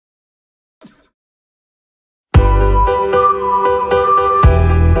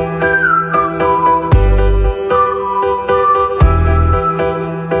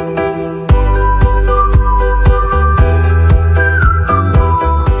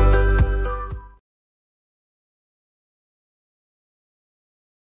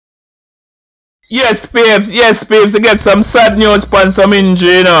Yes, babes. Yes, babes. You get some sad news upon some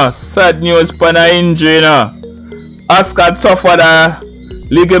injury, you know. Sad news upon an injury, you know. Oscar suffered a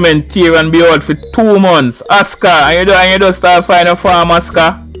ligament tear and be out for 2 months. Oscar, and you don't start finding a farm,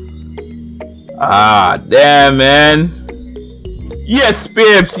 Oscar. Ah, damn, man. Yes,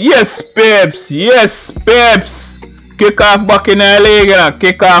 babes. Yes, babes. Yes, babes. Kick off back in the league, you know.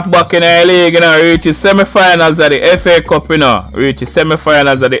 Kick off back in the league, you know. Reach the semi-finals of the FA Cup, you know. Reach the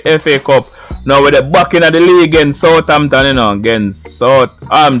semi-finals of the FA Cup. Now with the back in the league against Southampton, you know. Against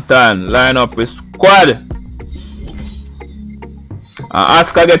Southampton. Line up with squad.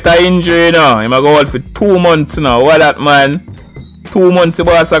 Oscar get an injury, you know. He might go out for 2 months, you know. What that, man? 2 months the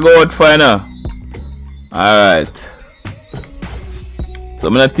boss go out for, you know. Alright. So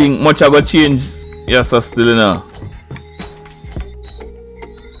I don't think much I go change. Yes, so still, you know.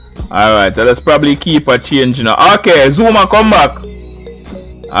 Alright, so let's probably keep a change, you know. Okay, Zuma come back.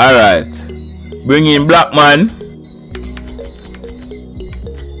 Alright. Bring in Blackman.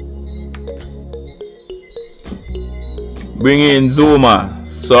 Bring in Zuma.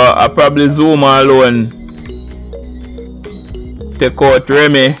 So I probably Zuma alone. Take out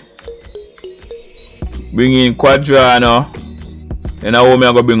Remy. Bring in Quadrano. And now I'm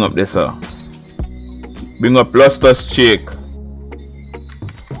gonna bring up this. Bring up Lustus Cheek.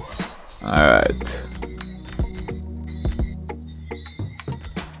 Alright.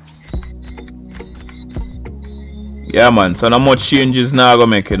 Yeah, man. So not much changes now gonna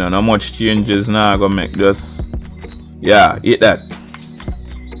make, you know. Not much changes now gonna make. Just yeah, eat that.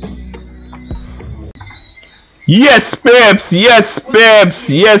 Yes, babes. Yes, babes.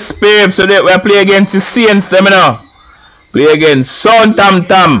 Yes, babes. So that we play against the Saints, them, you know. Play against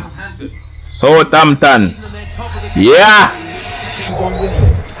Southampton. Southampton. Yeah.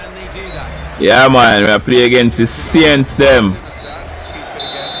 Yeah, man. We play against the Saints, them.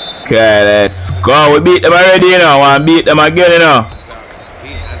 Okay, let's go. We beat them already, you know. Want to beat them again, you know.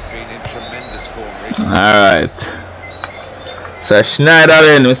 Alright. So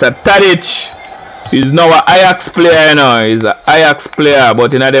Schneiderlin, Mr. Tadic. He's now an Ajax player, you know. He's an Ajax player,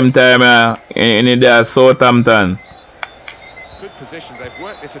 but in them time, in their Southampton. Good position. They've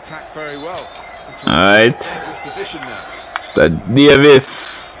worked this attack very well. Alright. Mr.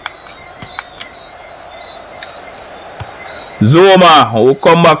 Davis. Zuma, who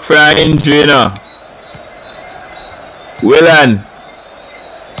come back from an injury, you know. Willan.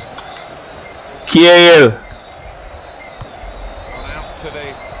 Cahill. Out to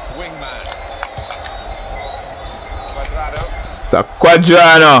the wingman. It's a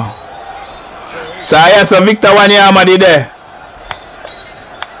Quadrano. So yes, a Victor Wanyama did there.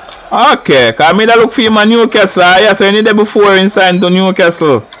 Okay, cause me look for him at Newcastle. Yes, so he need there before he signed to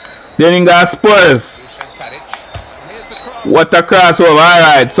Newcastle. Then he got Spurs. What a crossover.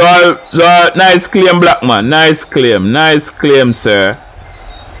 Alright, so nice claim, Blackman. Nice claim, sir.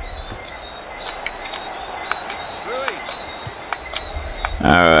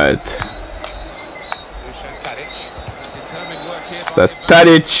 Alright. So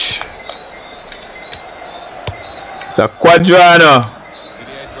Tadic. So Quadrano.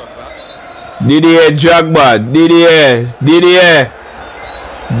 Didier Drogba. Didier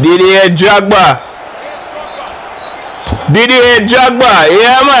Drogba.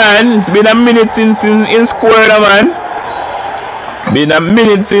 Yeah, man. It's been a minute since in score, man. Been a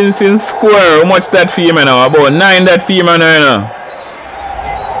minute since in score. How much that fee, man? About 9 that fee, man, you know.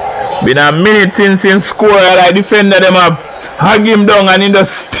 Been a minute since in score. Like defender them up, hug him down, and he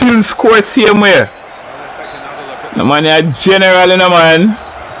just still score same way. The man is general, you know, man.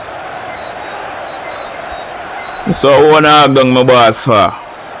 So I wanna hug down my boss for.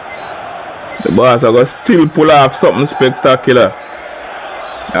 The boss are gonna still pull off something spectacular.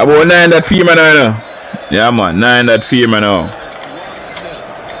 About 9 that fee, man, you know. Yeah, man, 9 that fee, man, now.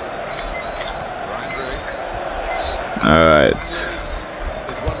 Alright.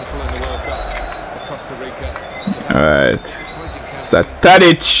 Alright. So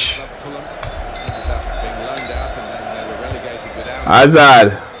Tadic.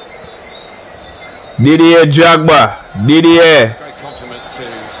 Hazard. Didier Drogba. Didier.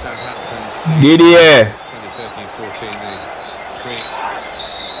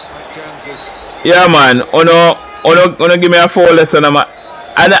 Yeah, man. Ono give me a foul lesson, man.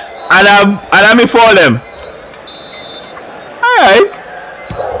 And I me foul them. Alright.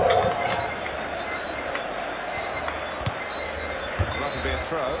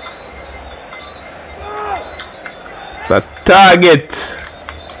 It's a target.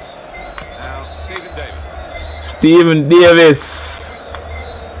 Now, Stephen Davis.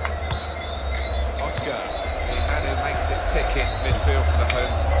 Oscar, the man who makes it tick in midfield for the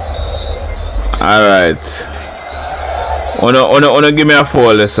home Alright. Wanna give me a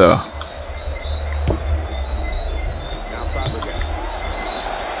foul, sir.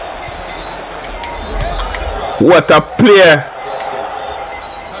 What a player!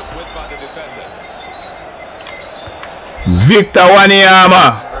 Victor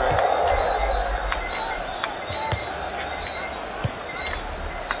Wanyama.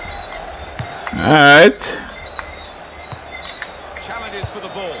 Alright.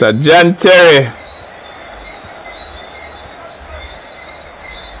 So John Terry.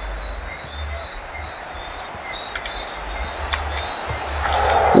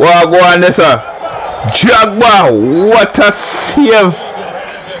 What go on this, sir? Jagba, what a save!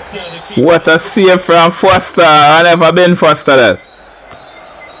 What a save from Foster. I never been Foster that.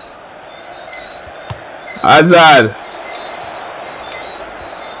 Hazard.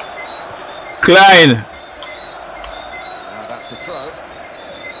 Klein. That's a throw.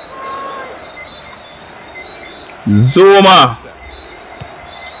 Zuma.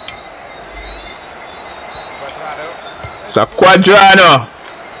 So Quadrano.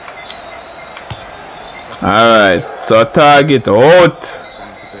 Alright, so target out.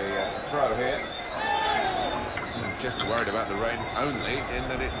 Just worried about the rain only, in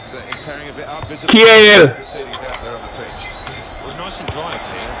that it's impairing a bit our visibility. Kiel. The city's out there on the pitch. It was nice and dry up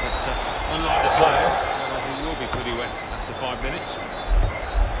here, but unlike the players, he will be pretty wet after 5 minutes.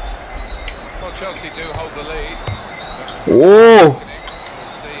 Well, Chelsea do hold the lead. Oh.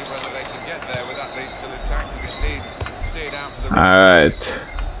 We'll see whether they can get there with that lead still intact and indeed see it out for the. Alright.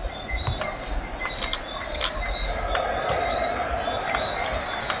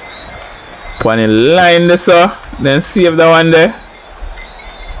 Put in line this, sir. Then save the one there.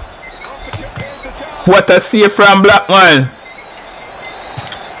 What a save from Blackman.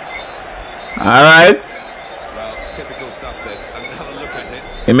 Alright. Well, typical stuff this. Another look at it.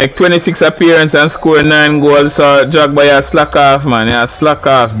 He make 26 appearances and score 9 goals. So Jagba, you slack off, man. You slack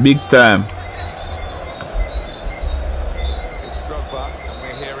off big time. It's Drogba, and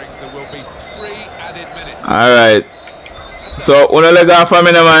we're hearing there will be 3 added minutes. Alright. So, uno leg off for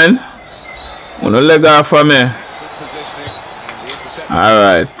me, no, man. Uno leg off for me.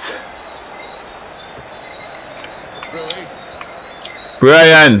 Alright.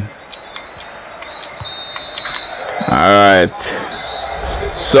 Brian. Alright.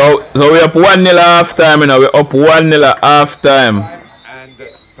 So we're up 1-0 half time, you know. We're up 1-0 at half time.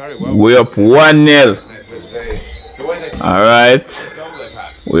 We're up 1-0. Alright.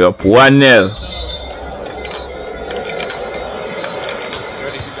 We're up 1-0.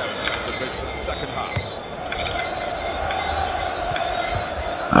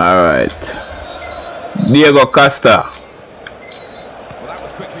 Alright. Diego Costa. Well, that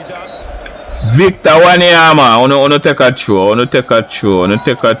was quickly done. Victor Wanyama. Uno take a throw. Uno take a throw. Uno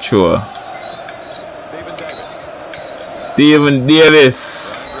take a throw. Steven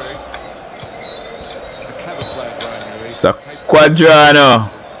Davis. A clever player, Brian Ruiz. It's a Quadrano.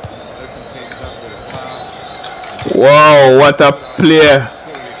 Wow, what a player.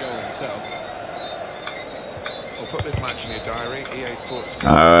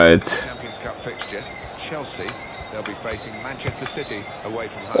 Alright. Champions Cup fixture. Chelsea, they'll be facing Manchester City away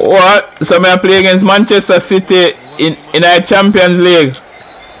from home. What? So may I play against Manchester City in a Champions League?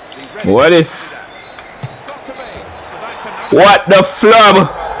 What is? What the flub?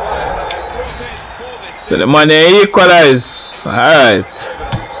 So the man equalize. Alright. I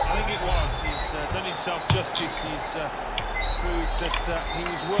think it was. He's done himself justice. He's proved that he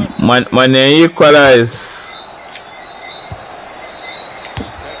was worth. Man equalize.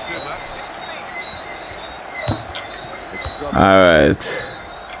 Alright.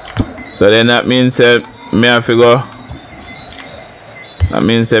 So then that means me have to go. That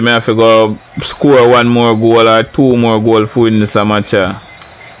means me have to go score 1 more goal or 2 more goals for in this match.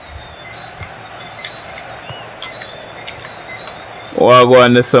 What go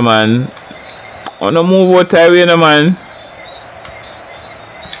on this, man? Wanna move out of here, man?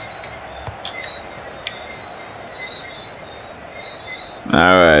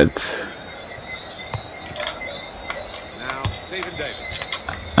 Alright.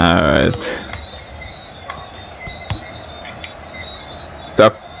 Alright.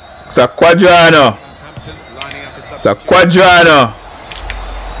 So Quadrano. So Quadrano.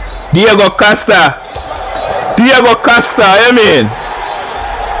 Diego Costa. Diego Costa, you mean?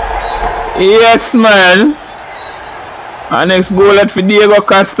 Yes, man. Our next goal at for Diego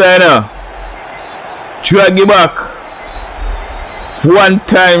Costa, you know. Drag it back.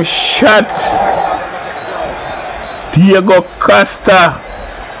 1-time shot. Diego Costa.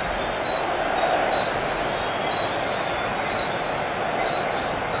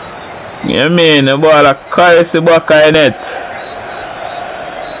 You mean the ball a carry back in it?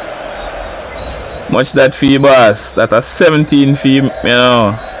 Much that fee, boss. That a 17 fee, you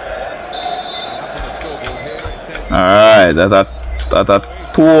know. Alright, that's a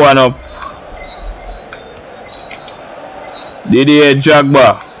 2-1 up. Didier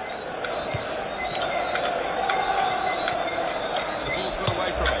Jagba.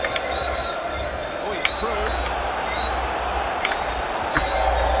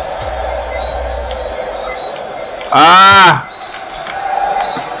 Ah!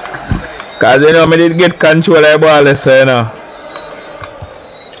 Cause you know me did get control of the ball this you know.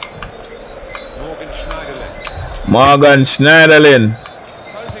 Morgan Schneiderlin.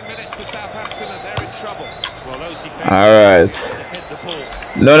 Alright.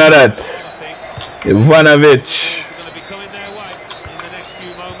 None of that. Ivanovic.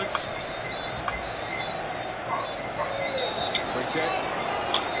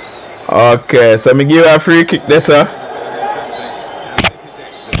 Okay, so me give a free kick there, sir.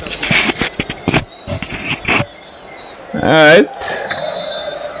 Alright.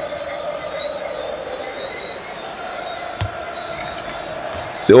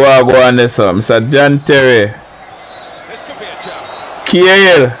 See what I go on this one. Mr. John Terry.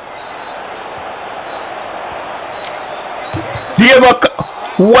 KL. Diego.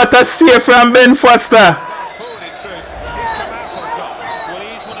 What a save from Ben Foster.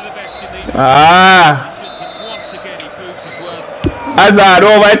 Ah. Hazard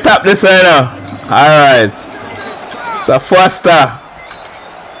over the top this one now. Alright. So Foster.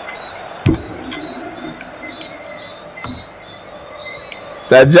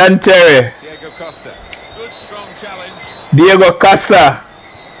 So John Terry. Diego Costa. Good strong challenge. Diego Costa.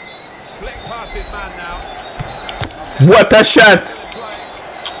 Slick past his man now. What a shot.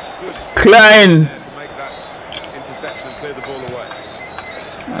 Klein. To make that interception and clear the ball away.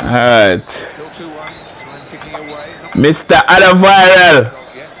 Alright. Still 2-1. Time ticking away. Mr. Adaviral.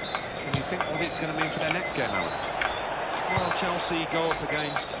 Can you think what it's going to mean for their next game, Alan? Well, Chelsea go up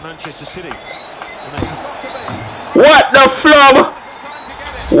against Manchester City. What the flub?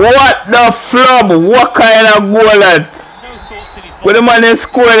 What the flub? What kind of goal that? With the money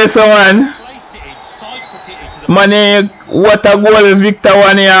score this one? Money, what a goal Victor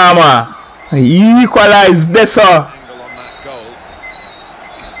Wanyama. He equalized this one.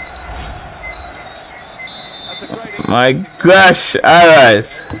 My gosh, alright.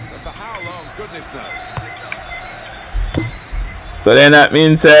 So then that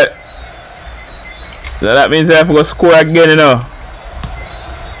means that I have to go score again, you know.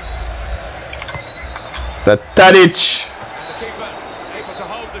 So Tadic.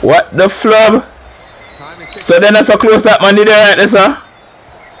 What the flub? So then that's so close that man did it right there, sir.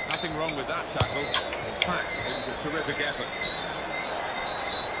 Nothing wrong with that tackle. In fact, it was a terrific effort.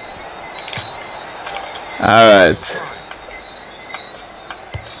 Alright.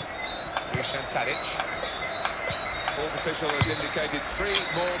 Tadic. Fourth official has indicated 3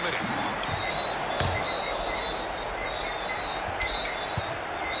 more minutes.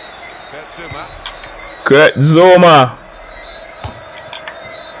 Kurt Zouma.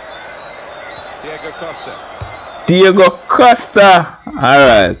 Diego Costa. Diego Costa.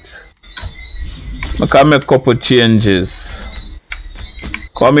 Alright. I can make a couple changes.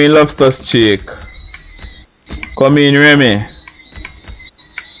 Come in, Lobster's cheek. Come in, Remy.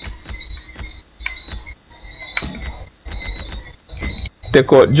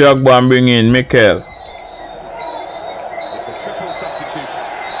 Take out Jogba and bring in Mikel. It's a triple substitution.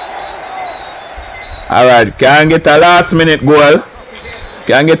 Alright, can get a last minute goal.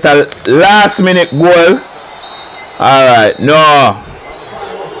 Can get a last minute goal. Alright, no.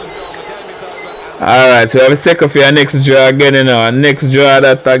 Alright, so we have a second for your next draw again, you know. Next draw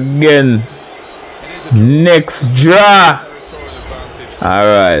that again. Next draw.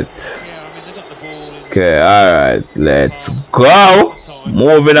 Alright. Okay, alright. Let's go.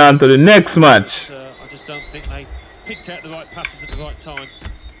 Moving on to the next match. I just don't think they picked out the right passes at the right time.